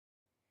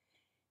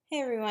Hey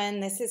everyone,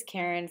 this is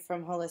Karen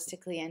from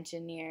Holistically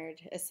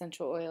Engineered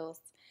Essential Oils,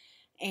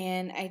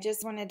 and I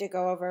just wanted to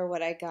go over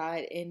what I got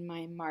in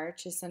my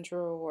March Essential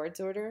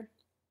Rewards order.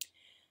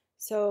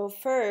 So,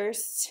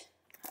 first,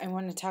 I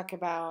want to talk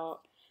about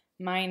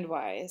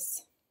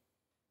MindWise,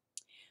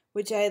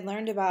 which I had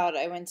learned about.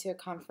 I went to a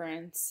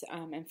conference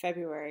in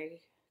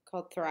February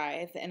called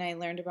Thrive, and I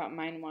learned about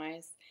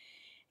MindWise,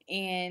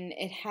 and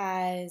it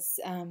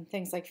has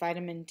things like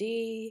vitamin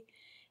D,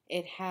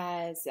 it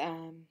has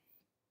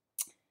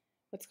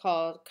what's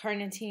called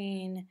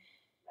carnitine,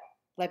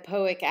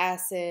 lipoic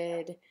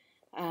acid,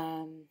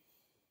 um,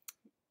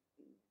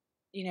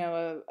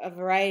 a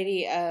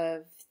variety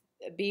of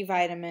B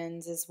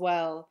vitamins as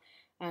well,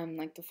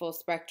 like the full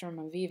spectrum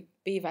of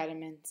B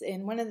vitamins.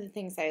 And one of the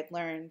things I had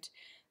learned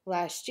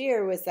last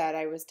year was that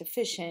I was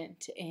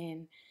deficient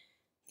in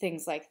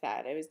things like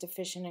that. I was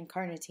deficient in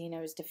carnitine,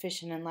 I was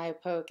deficient in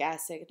lipoic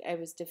acid, I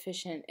was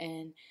deficient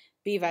in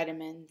B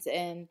vitamins.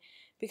 And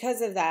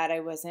because of that, I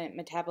wasn't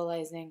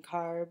metabolizing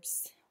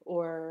carbs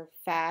or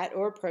fat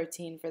or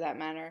protein for that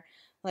matter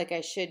like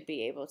I should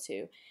be able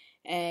to.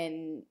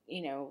 And,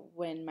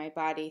 when my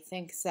body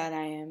thinks that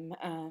I am,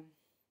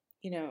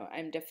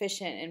 I'm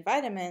deficient in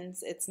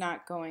vitamins, it's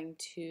not going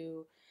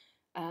to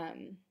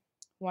um,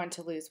 want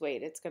to lose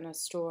weight. It's going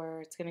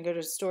to go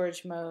to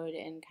storage mode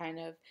and kind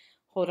of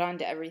hold on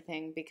to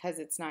everything because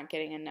it's not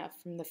getting enough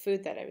from the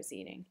food that I was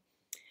eating.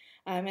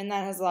 And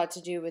that has a lot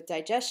to do with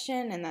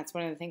digestion, and that's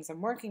one of the things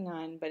I'm working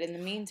on. But in the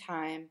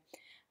meantime,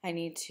 I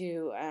need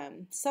to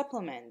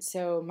supplement.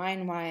 So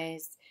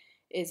MindWise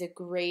is a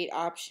great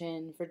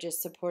option for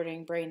just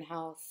supporting brain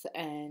health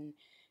and,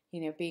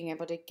 being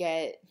able to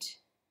get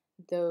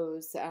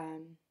those,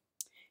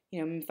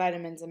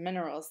 vitamins and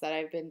minerals that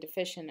I've been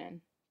deficient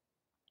in.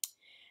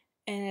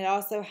 And it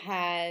also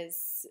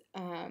has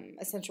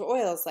essential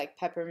oils like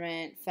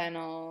peppermint,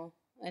 fennel,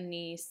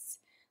 anise,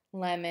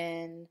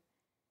 lemon,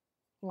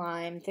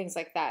 lime, things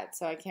like that.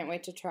 So I can't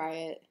wait to try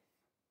it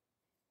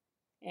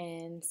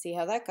and see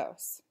how that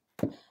goes.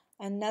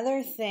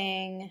 Another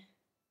thing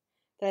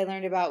that I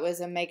learned about was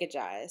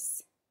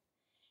Omega-Gize,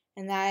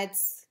 and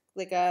that's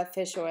like a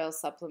fish oil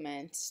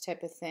supplement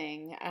type of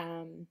thing.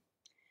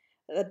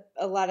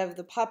 A lot of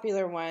the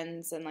popular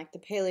ones in like the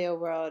paleo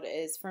world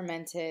is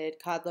fermented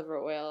cod liver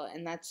oil,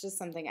 and that's just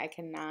something I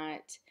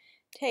cannot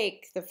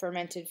take. The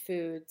fermented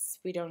foods,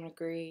 we don't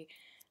agree.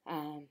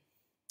 I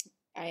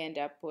end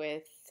up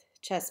with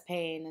chest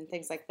pain and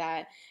things like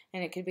that,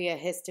 and it could be a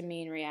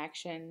histamine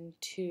reaction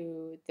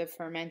to the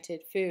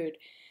fermented food.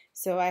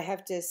 So I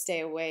have to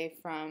stay away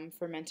from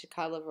fermented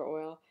cod liver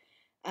oil.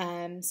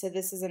 So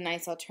this is a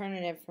nice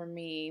alternative for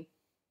me,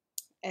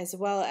 as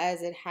well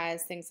as it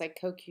has things like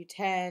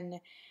CoQ10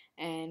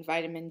 and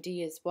vitamin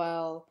D as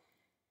well.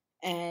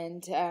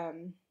 And,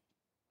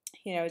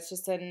 it's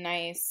just a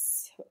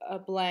nice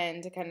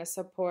blend to kind of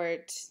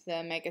support the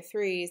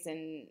omega-3s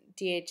and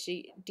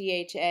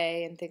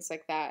DHA and things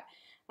like that.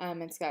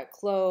 It's got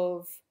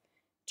clove,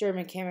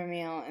 German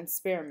chamomile, and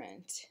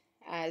spearmint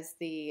as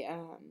the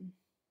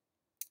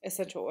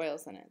essential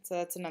oils in it. So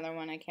that's another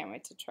one I can't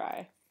wait to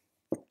try.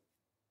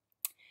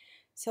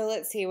 So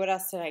let's see, what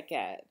else did I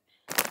get?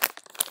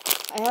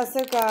 I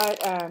also got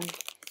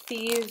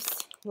Thieves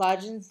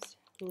lozenges,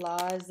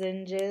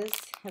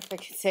 if I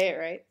could say it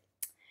right.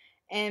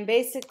 And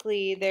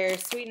basically, they're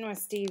sweetened with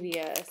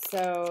stevia,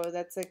 so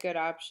that's a good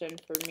option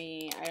for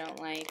me. I don't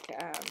like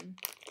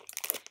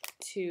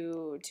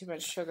too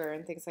much sugar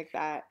and things like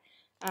that.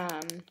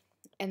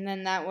 And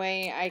then that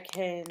way I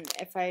can,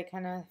 if I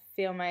kind of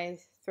feel my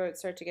throat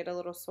start to get a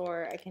little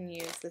sore, I can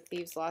use the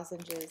Thieves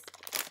lozenges.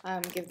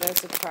 Give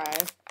those a try.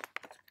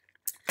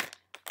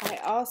 I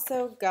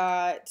also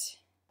got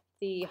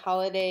the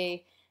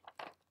holiday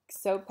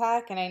soap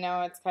pack, and I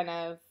know it's kind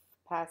of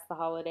past the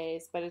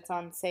holidays, but it's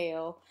on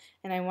sale,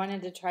 and I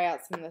wanted to try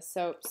out some of the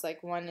soaps.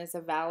 Like one is a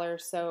Valor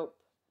soap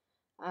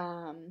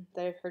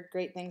that I've heard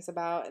great things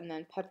about, and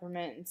then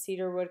peppermint and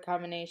cedarwood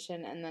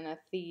combination, and then a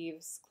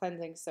Thieves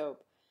cleansing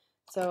soap.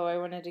 So I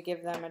wanted to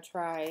give them a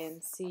try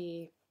and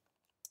see,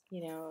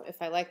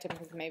 if I liked them,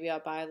 because maybe I'll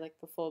buy like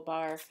the full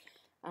bar.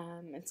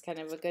 It's kind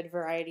of a good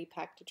variety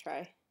pack to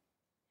try.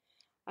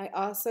 I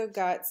also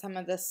got some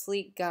of the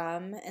Sleek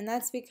gum, and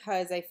that's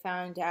because I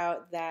found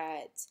out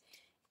that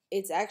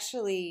it's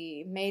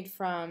actually made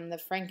from the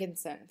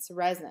frankincense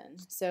resin.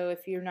 So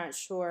if you're not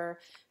sure,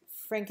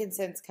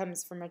 frankincense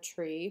comes from a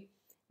tree,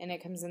 and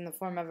it comes in the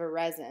form of a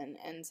resin,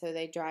 and so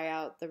they dry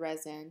out the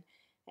resin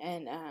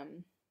and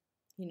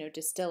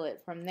distill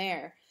it from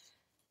there.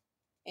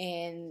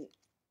 And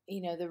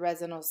the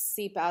resin will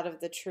seep out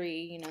of the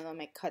tree. They'll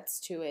make cuts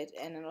to it,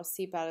 and it'll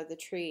seep out of the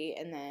tree,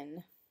 and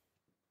then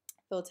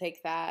they'll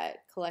take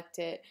that, collect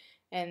it,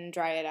 and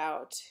dry it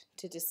out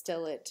to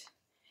distill it.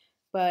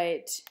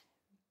 But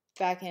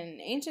back in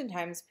ancient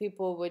times,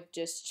 people would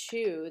just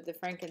chew the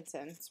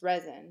frankincense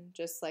resin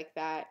just like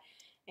that,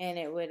 and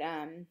it would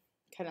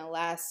kind of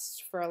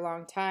last for a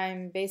long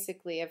time.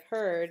 Basically, I've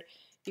heard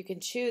you can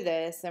chew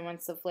this, and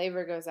once the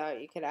flavor goes out,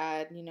 you could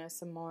add,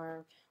 some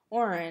more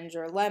orange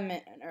or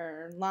lemon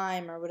or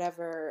lime or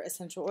whatever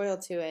essential oil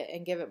to it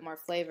and give it more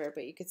flavor,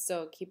 but you could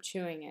still keep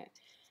chewing it.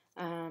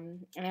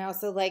 And I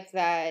also like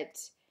that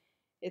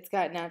it's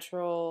got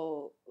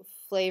natural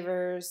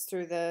flavors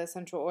through the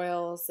essential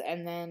oils,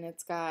 and then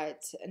it's got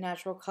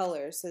natural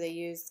colors. So they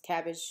use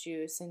cabbage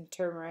juice and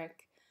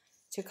turmeric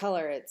to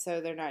color it,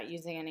 so they're not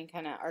using any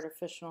kind of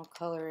artificial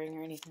coloring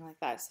or anything like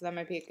that. So that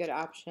might be a good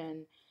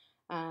option.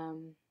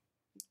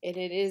 It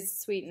is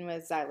sweetened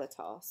with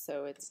xylitol,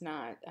 so it's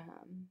not,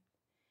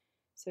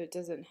 so it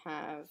doesn't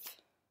have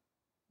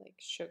like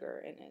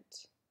sugar in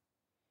it.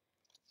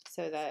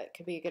 So that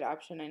could be a good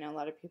option. I know a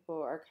lot of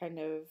people are kind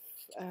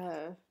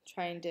of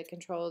trying to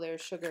control their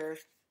sugar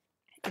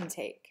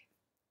intake.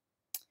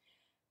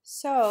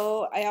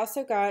 So I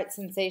also got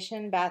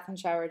Sensation Bath and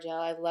Shower Gel.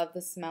 I love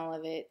the smell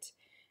of it.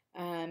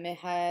 It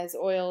has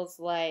oils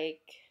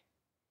like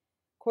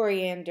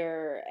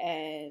coriander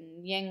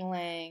and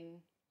ylang-ylang,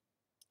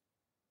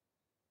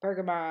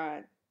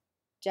 bergamot,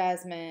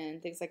 jasmine,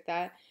 things like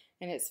that.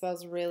 And it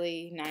smells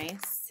really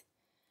nice.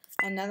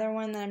 Another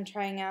one that I'm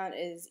trying out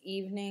is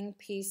Evening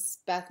Peace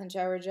Bath and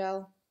Shower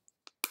Gel.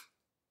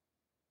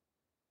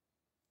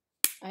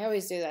 I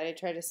always do that. I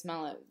try to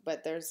smell it,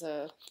 but there's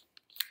a,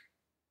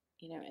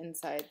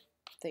 inside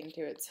thing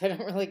to it, so I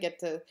don't really get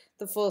to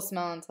the full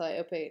smell until I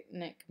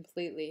open it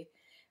completely.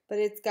 But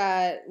it's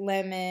got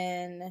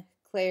lemon,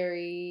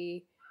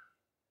 clary,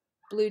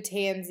 blue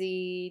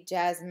tansy,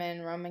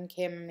 jasmine, Roman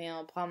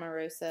chamomile,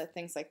 palmarosa,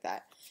 things like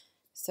that.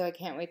 So I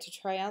can't wait to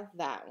try out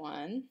that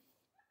one.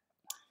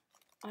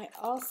 I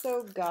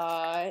also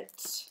got,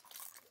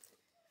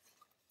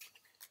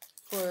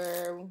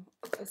 for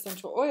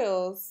essential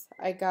oils,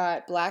 I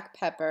got black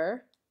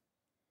pepper.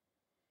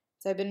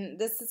 So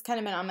this has kind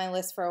of been on my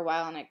list for a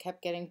while, and it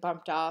kept getting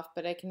bumped off,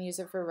 but I can use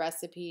it for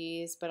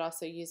recipes, but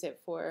also use it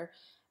for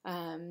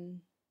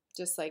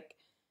just like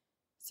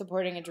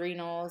supporting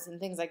adrenals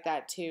and things like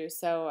that too.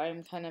 So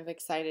I'm kind of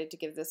excited to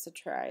give this a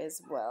try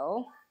as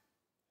well.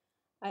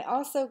 I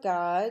also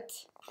got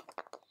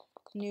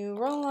new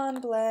roll-on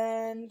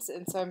blends,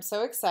 and so I'm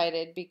so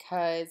excited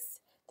because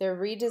they're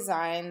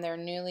redesigned. They're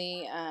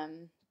newly,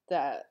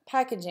 the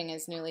packaging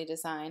is newly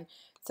designed,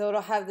 so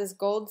it'll have this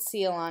gold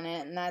seal on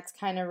it, and that's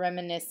kind of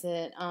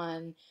reminiscent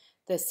on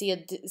the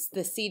seed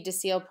to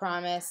seal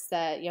promise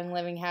that Young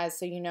Living has,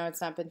 so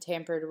it's not been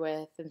tampered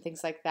with and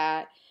things like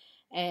that.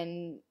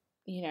 And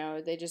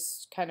they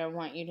just kind of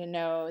want you to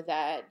know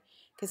that,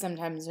 because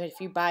sometimes if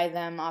you buy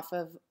them off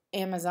of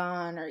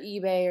Amazon or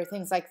eBay or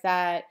things like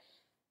that,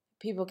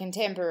 people can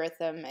tamper with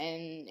them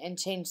and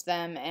change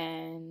them,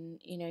 and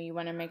you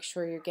want to make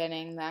sure you're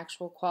getting the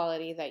actual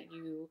quality that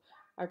you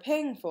are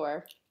paying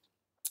for.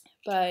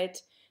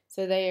 But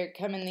so they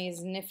come in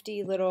these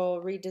nifty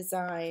little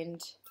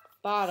redesigned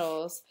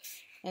bottles,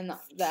 and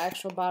the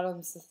actual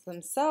bottles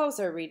themselves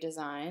are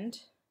redesigned.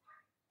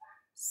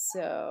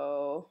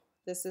 So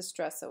this is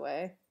Stress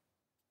Away,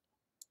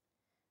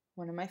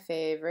 one of my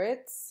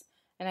favorites,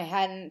 and I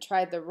hadn't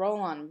tried the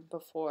roll-on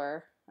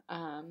before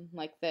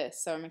like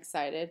this, so I'm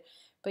excited.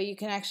 But you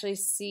can actually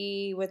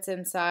see what's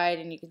inside,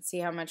 and you can see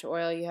how much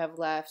oil you have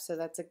left, so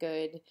that's a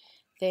good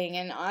thing.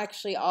 And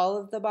actually all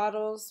of the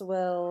bottles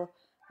will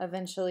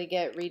eventually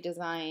get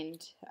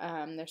redesigned.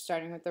 They're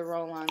starting with the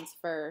roll-ons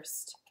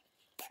first.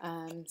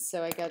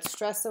 So I got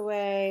Stress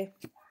Away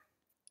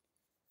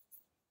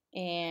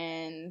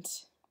and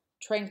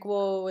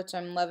Tranquil, which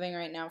I'm loving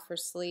right now for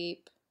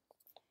sleep,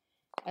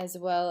 as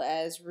well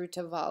as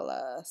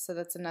Rutavala. So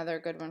that's another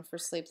good one for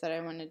sleep that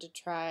I wanted to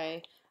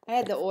try. I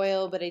had the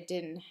oil, but I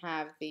didn't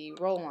have the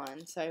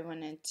roll-on, so I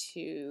wanted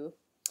to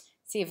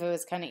see if it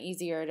was kind of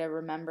easier to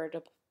remember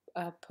to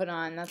put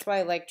on. That's why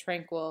I like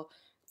Tranquil.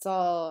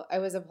 I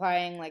was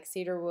applying like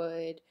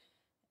cedarwood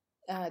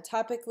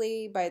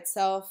topically by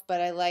itself,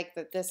 but I like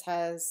that this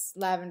has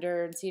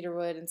lavender and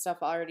cedarwood and stuff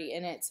already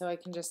in it, so I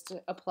can just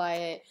apply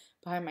it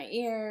behind my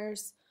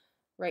ears,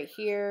 right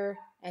here,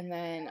 and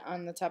then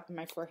on the top of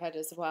my forehead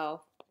as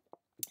well,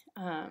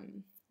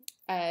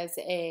 as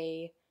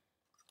a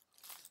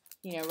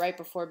right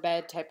before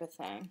bed type of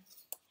thing.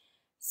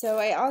 So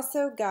I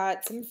also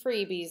got some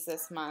freebies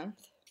this month.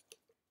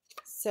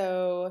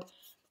 So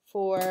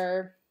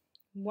for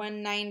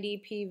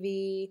 190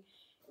 PV,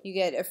 you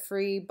get a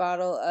free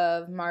bottle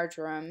of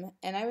marjoram,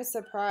 and I was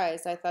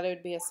surprised. I thought it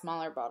would be a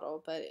smaller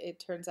bottle, but it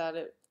turns out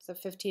it's a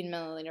 15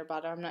 milliliter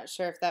bottle. I'm not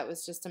sure if that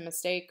was just a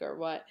mistake or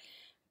what,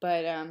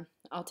 but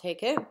I'll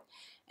take it.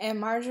 And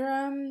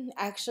marjoram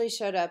actually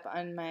showed up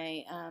on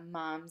my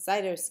mom's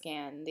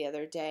Zytoscan the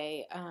other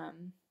day.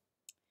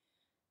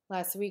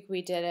 Last week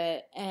we did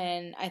it,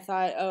 and I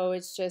thought, oh,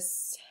 it's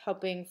just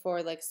helping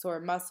for like sore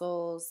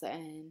muscles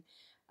and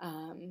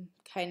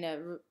kind of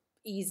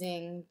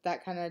easing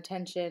that kind of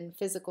tension,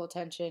 physical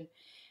tension.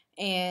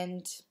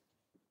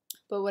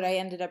 But what I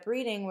ended up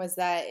reading was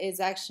that it's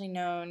actually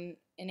known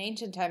in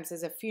ancient times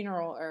as a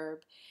funeral herb,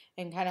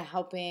 and kind of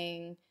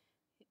helping,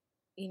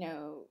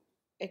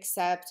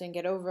 accept and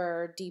get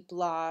over deep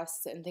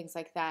loss and things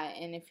like that.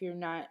 And if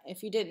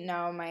you didn't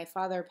know, my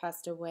father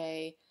passed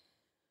away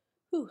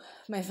Whew,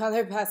 my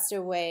father passed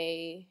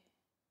away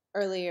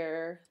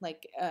earlier,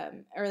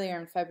 earlier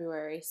in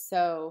February.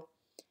 So,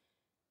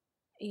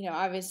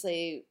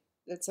 obviously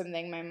that's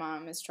something my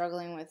mom is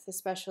struggling with,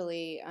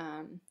 especially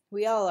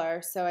we all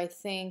are. So I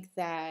think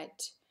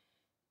that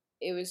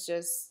it was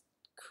just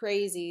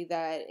crazy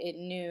that it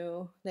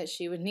knew that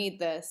she would need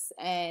this,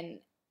 and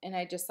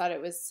I just thought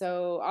it was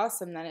so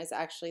awesome that it's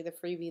actually the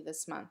freebie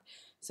this month.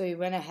 So we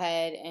went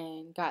ahead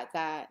and got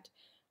that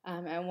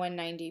at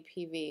 190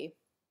 PV,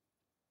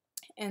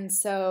 and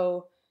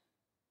so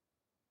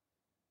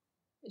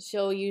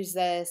she'll use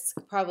this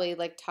probably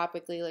like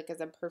topically, like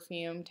as a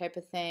perfume type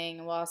of thing.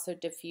 We'll also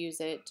diffuse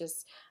it.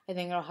 Just I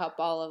think it'll help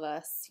all of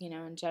us,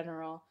 in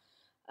general.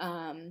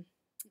 Um,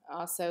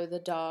 Also the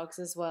dogs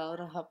as well.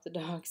 It'll help the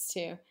dogs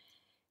too.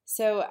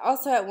 So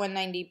also at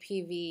 190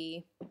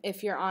 PV,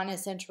 if you're on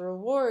Essential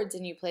Rewards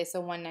and you place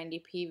a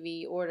 190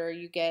 PV order,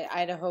 you get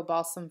Idaho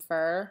Balsam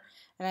Fir.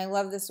 And I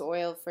love this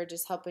oil for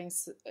just helping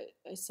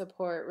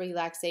support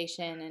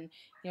relaxation, and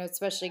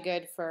especially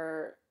good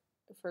for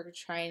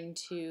trying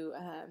to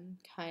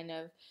kind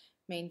of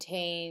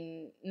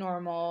maintain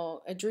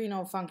normal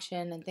adrenal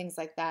function and things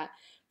like that.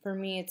 For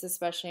me, it's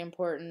especially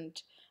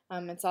important.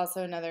 It's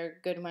also another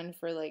good one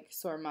for like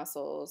sore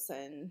muscles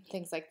and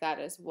things like that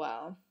as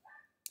well.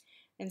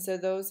 And so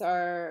those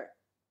are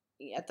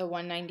at the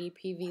 190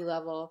 PV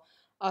level.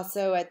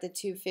 Also at the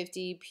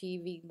 250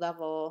 PV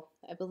level,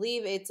 I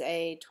believe it's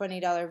a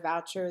 $20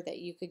 voucher that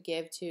you could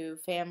give to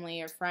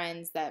family or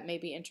friends that may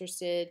be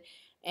interested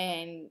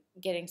in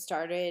getting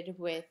started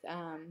with,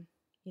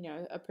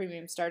 a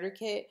premium starter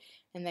kit,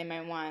 and they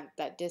might want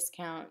that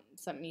discount,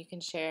 something you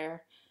can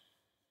share.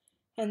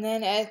 And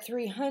then at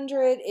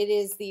 300, it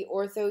is the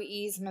Ortho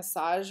Ease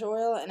Massage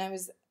Oil, and I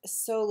was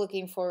so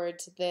looking forward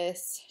to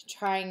this,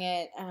 trying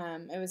it.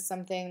 It was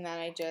something that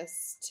I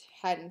just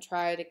hadn't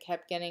tried. It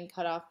kept getting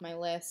cut off my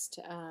list,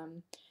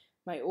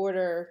 my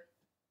order,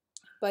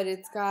 but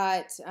it's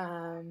got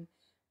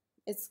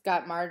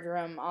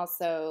marjoram,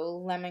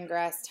 also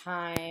lemongrass,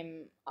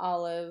 thyme,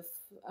 olive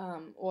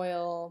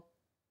oil,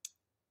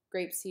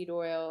 grapeseed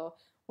oil,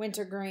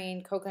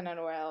 wintergreen, coconut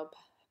oil,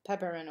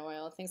 peppermint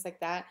oil, things like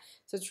that.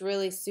 So it's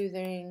really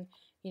soothing,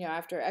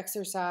 after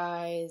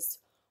exercise,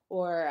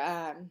 or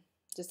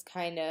just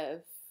kind of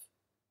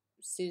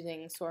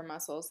soothing sore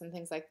muscles and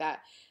things like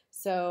that.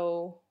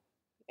 So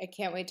I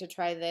can't wait to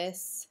try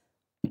this,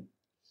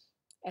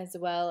 as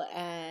well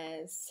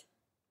as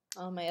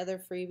all my other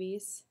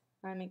freebies.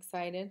 I'm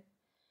excited.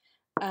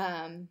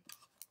 Um,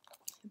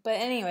 but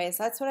anyways,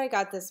 that's what I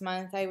got this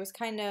month. I was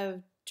kind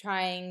of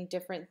trying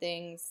different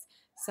things,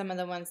 some of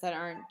the ones that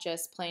aren't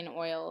just plain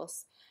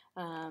oils.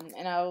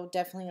 And I'll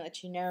definitely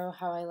let you know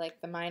how I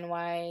like the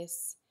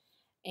Mindwise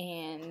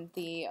and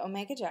the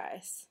Omega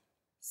Jais.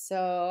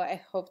 So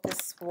I hope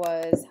this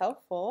was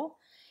helpful,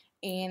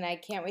 and I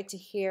can't wait to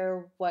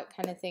hear what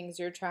kind of things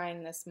you're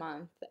trying this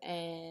month.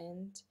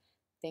 And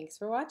thanks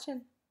for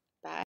watching. Bye.